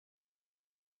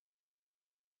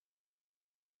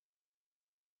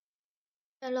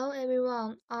Hello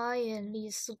everyone, I am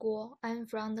Lisi Guo. I'm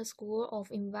from the School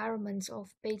of Environment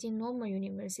of Beijing Normal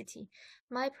University.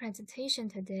 My presentation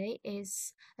today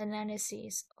is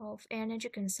analysis of energy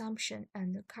consumption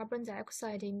and carbon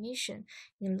dioxide emission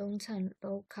in long-term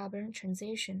low-carbon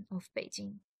transition of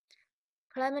Beijing.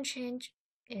 Climate change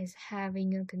is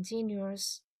having a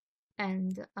continuous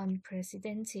and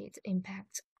unprecedented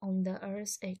impact on the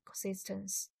Earth's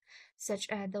ecosystems, such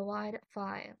as the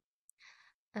wildfire.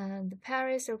 The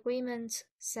Paris Agreement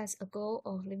sets a goal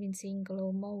of limiting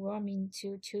global warming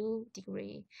to 2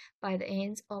 degrees by the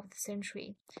end of the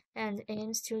century and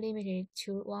aims to limit it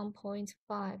to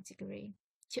 1.5 degrees.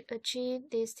 To achieve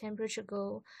this temperature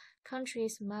goal,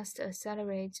 countries must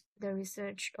accelerate the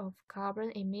research of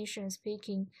carbon emissions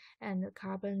peaking and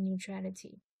carbon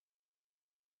neutrality.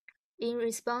 In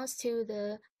response to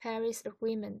the Paris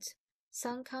Agreement,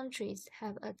 some countries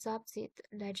have adopted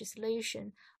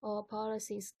legislation or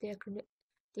policies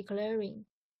declaring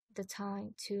the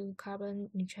time to carbon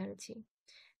neutrality.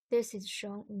 This is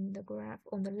shown in the graph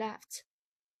on the left.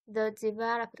 The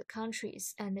developed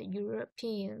countries and the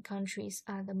European countries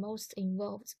are the most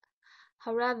involved.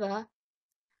 However,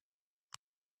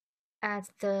 at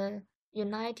the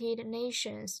United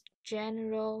Nations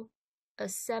General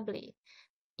Assembly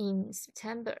in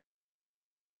September,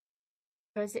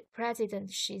 President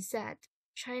Xi said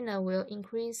China will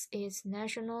increase its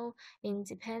national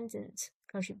independent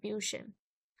contribution,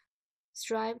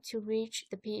 strive to reach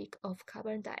the peak of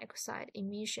carbon dioxide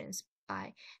emissions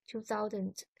by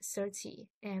 2030,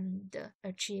 and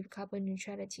achieve carbon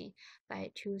neutrality by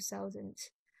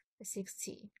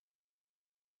 2060.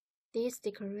 This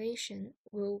declaration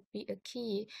will be a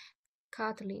key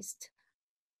catalyst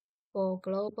for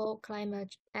global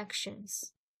climate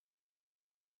actions.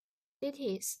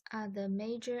 Cities are the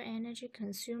major energy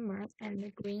consumer and the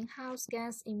greenhouse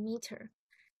gas emitter.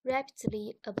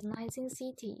 Rapidly urbanizing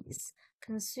cities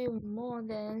consume more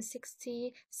than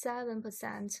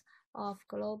 67% of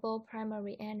global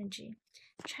primary energy.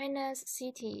 China's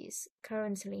cities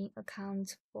currently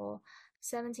account for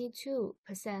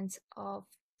 72% of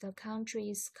the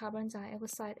country's carbon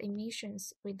dioxide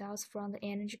emissions results from the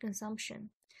energy consumption.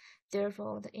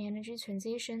 Therefore, the energy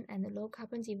transition and the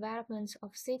low-carbon development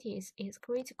of cities is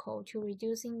critical to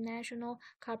reducing national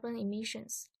carbon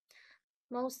emissions.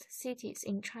 Most cities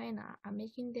in China are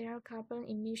making their carbon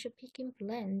emission peaking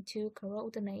plan to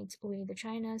coordinate with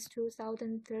China's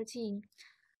 2013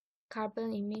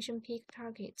 carbon emission peak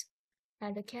target.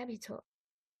 At the capital,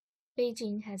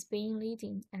 Beijing has been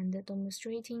leading and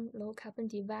demonstrating low-carbon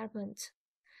development.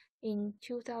 In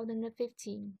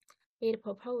 2015, it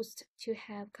proposed to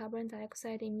have carbon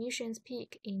dioxide emissions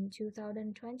peak in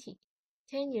 2020,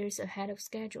 10 years ahead of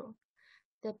schedule.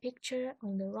 The picture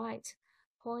on the right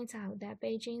points out that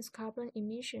Beijing's carbon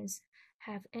emissions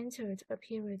have entered a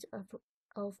period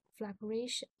of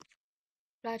fluctuations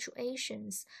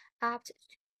after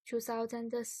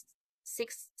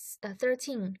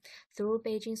 2013 through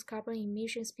Beijing's carbon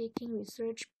emissions peaking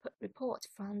research report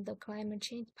from the Climate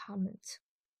Change Department.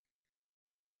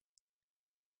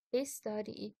 This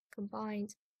study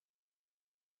combined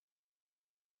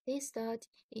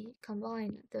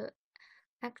the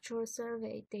actual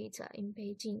survey data in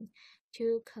Beijing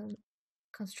to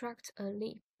construct a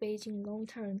LEAP Beijing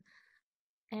long-term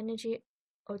energy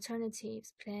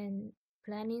alternatives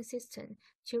planning system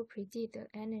to predict the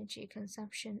energy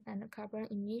consumption and carbon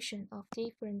emission of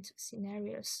different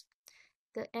scenarios.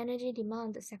 The energy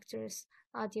demand sectors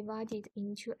are divided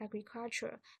into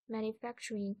agriculture,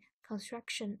 manufacturing,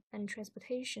 construction, and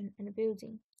transportation and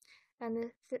building,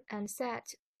 and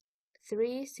set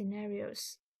 3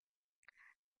 scenarios: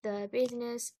 the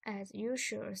business as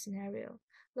usual scenario,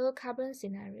 low carbon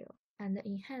scenario, and the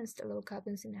enhanced low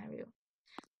carbon scenario.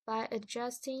 By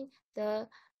adjusting the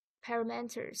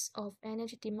parameters of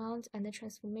energy demand and the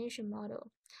transformation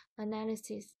model,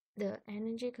 analysis the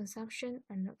energy consumption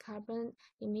and carbon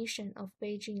emission of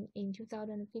Beijing in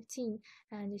 2015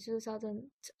 and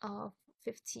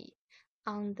 2050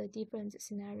 on the different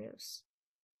scenarios.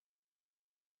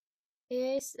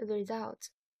 Here is the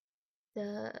result.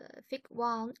 The Fig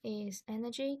 1 is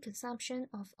energy consumption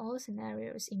of all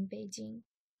scenarios in Beijing,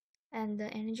 and the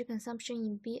energy consumption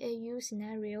in BAU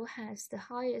scenario has the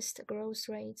highest growth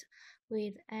rate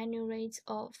with annual rate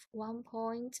of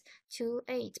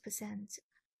 1.28%.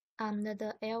 Under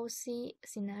the LC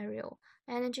scenario,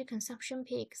 energy consumption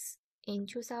peaks in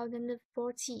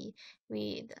 2040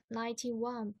 with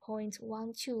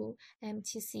 91.12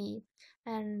 MTC,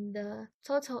 and the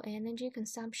total energy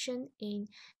consumption in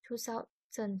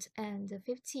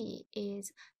 2050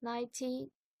 is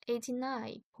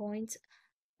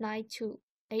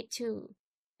 89.82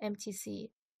 MTC.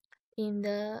 In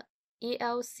the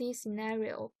ELC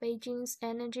scenario, Beijing's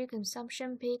energy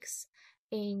consumption peaks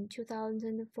in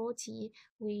 2040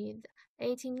 with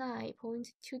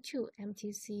 89.22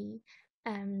 MTC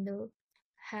and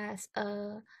has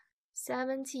a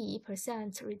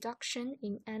 70% reduction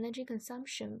in energy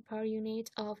consumption per unit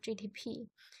of GDP.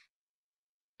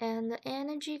 And the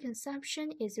energy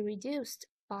consumption is reduced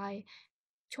by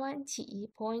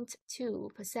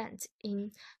 20.2%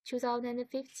 in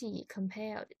 2050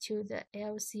 compared to the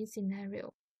LC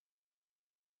scenario.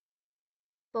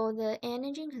 For the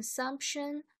energy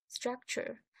consumption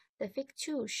structure, the Fig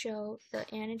 2 shows the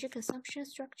energy consumption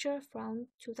structure from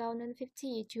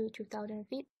 2050 to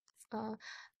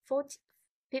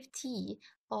 2050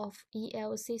 of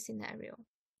ELC scenario.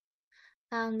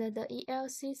 Under the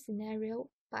ELC scenario,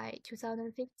 by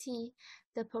 2050,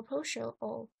 the proportion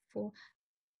of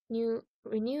new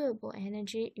renewable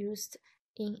energy used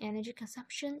in energy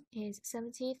consumption is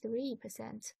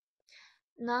 73%.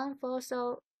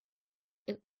 Non-fossil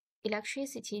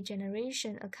electricity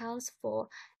generation accounts for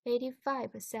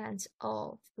 85%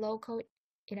 of local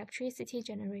electricity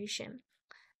generation,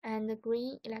 and the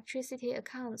green electricity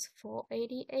accounts for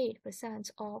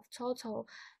 88% of total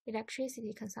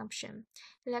electricity consumption.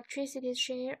 Electricity's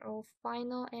share of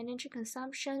final energy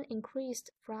consumption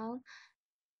increased from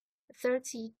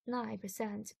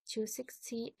 39% to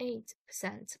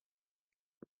 68%.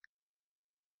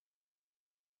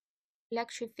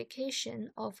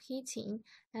 Electrification of heating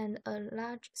and a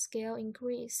large-scale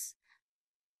increase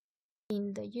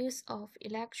in the use of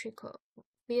electrical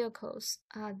vehicles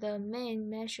are the main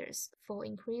measures for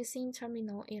increasing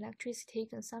terminal electricity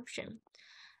consumption.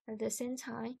 At the same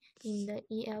time, in the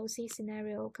ELC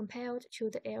scenario compared to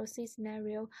the LC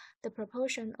scenario, the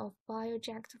proportion of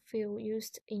biojet fuel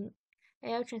used in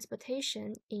air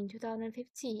transportation in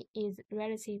 2050 is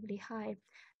relatively high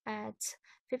at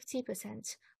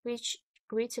 50%, which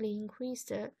greatly increased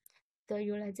the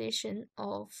utilization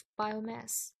of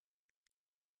biomass.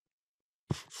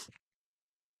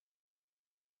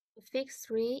 Fig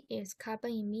 3 is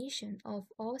carbon emission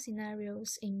of all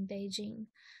scenarios in Beijing.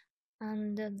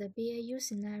 Under the BAU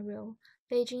scenario,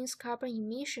 Beijing's carbon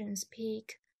emissions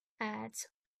peak at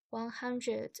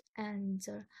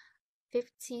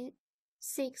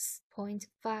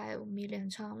 156.5 million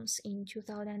tons in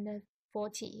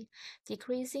 2040,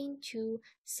 decreasing to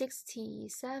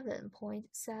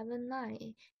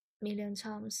 67.79 million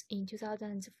tons in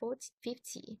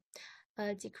 2050,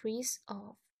 a decrease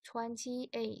of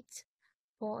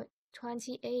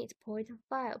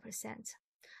 28.5%.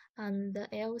 On the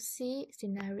LC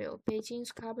scenario,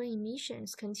 Beijing's carbon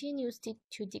emissions continues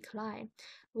to decline,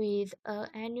 with an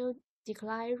annual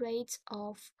decline rate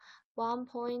of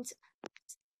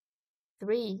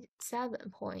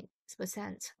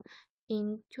 1.37%.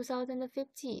 In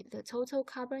 2050, the total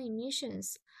carbon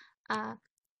emissions are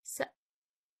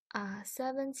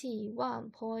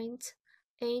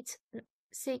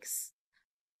 71.86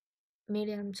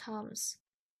 million tons.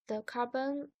 The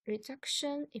carbon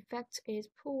reduction effect is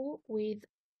poor, with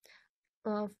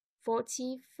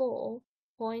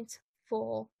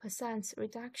 44.4%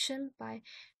 reduction by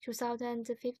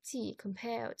 2050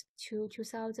 compared to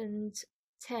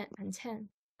 2010.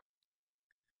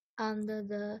 Under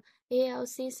the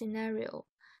ALC scenario,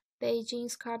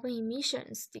 Beijing's carbon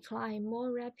emissions decline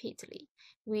more rapidly,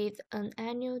 with an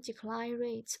annual decline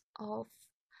rate of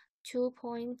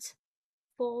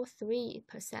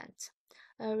 2.43%,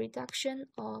 a reduction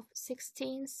of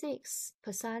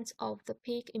 16.6% of the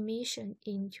peak emission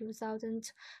in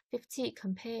 2050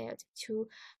 compared to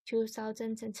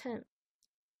 2010.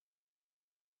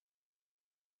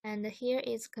 And here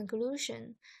is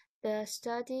conclusion. The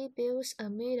study builds a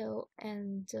middle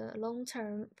and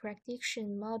long-term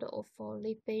prediction model for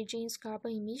Beijing's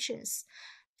carbon emissions.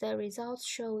 The results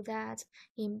show that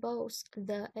in both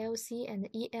the LC and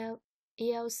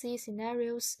ELC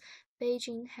scenarios,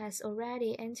 Beijing has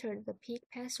already entered the peak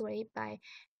pathway by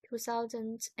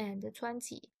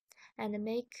 2020 and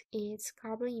make its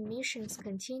carbon emissions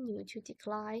continue to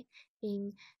decline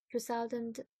in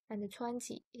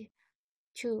 2020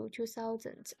 to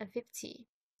 2050.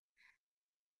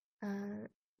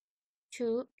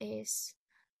 2 is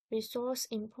resource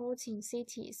importing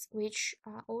cities, which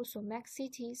are also mega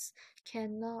cities,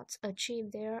 cannot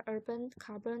achieve their urban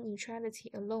carbon neutrality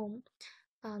alone.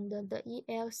 Under the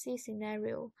ELC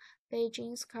scenario,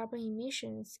 Beijing's carbon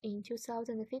emissions in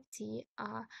 2050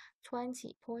 are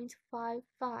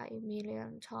 20.55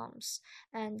 million tons,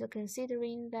 and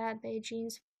considering that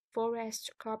Beijing's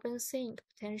forest carbon sink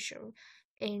potential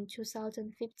in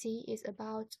 2050 is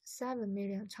about 7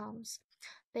 million tons,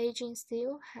 Beijing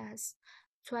still has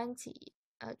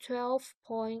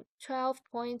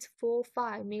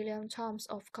 12.45 million tons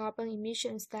of carbon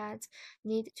emissions that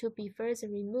need to be further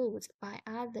removed by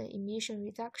other emission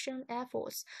reduction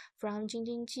efforts from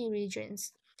Jing-Jin-Ji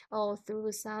regions or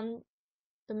through some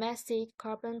domestic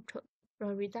carbon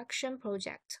reduction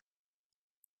project.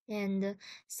 And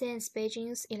since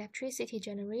Beijing's electricity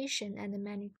generation and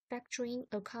manufacturing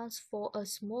accounts for a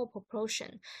small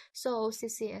proportion, so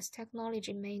CCS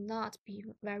technology may not be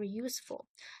very useful.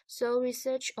 So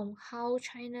research on how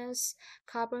China's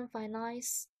carbon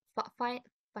finance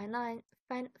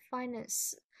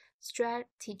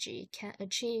strategy can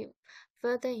achieve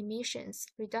further emissions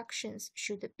reductions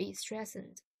should be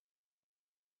strengthened.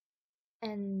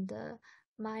 And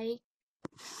my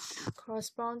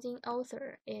corresponding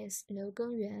author is Liu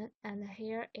Gengyuan, and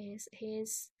here is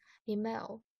his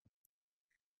email.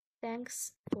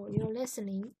 Thanks for your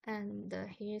listening, and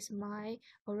here's my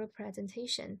oral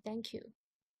presentation. Thank you.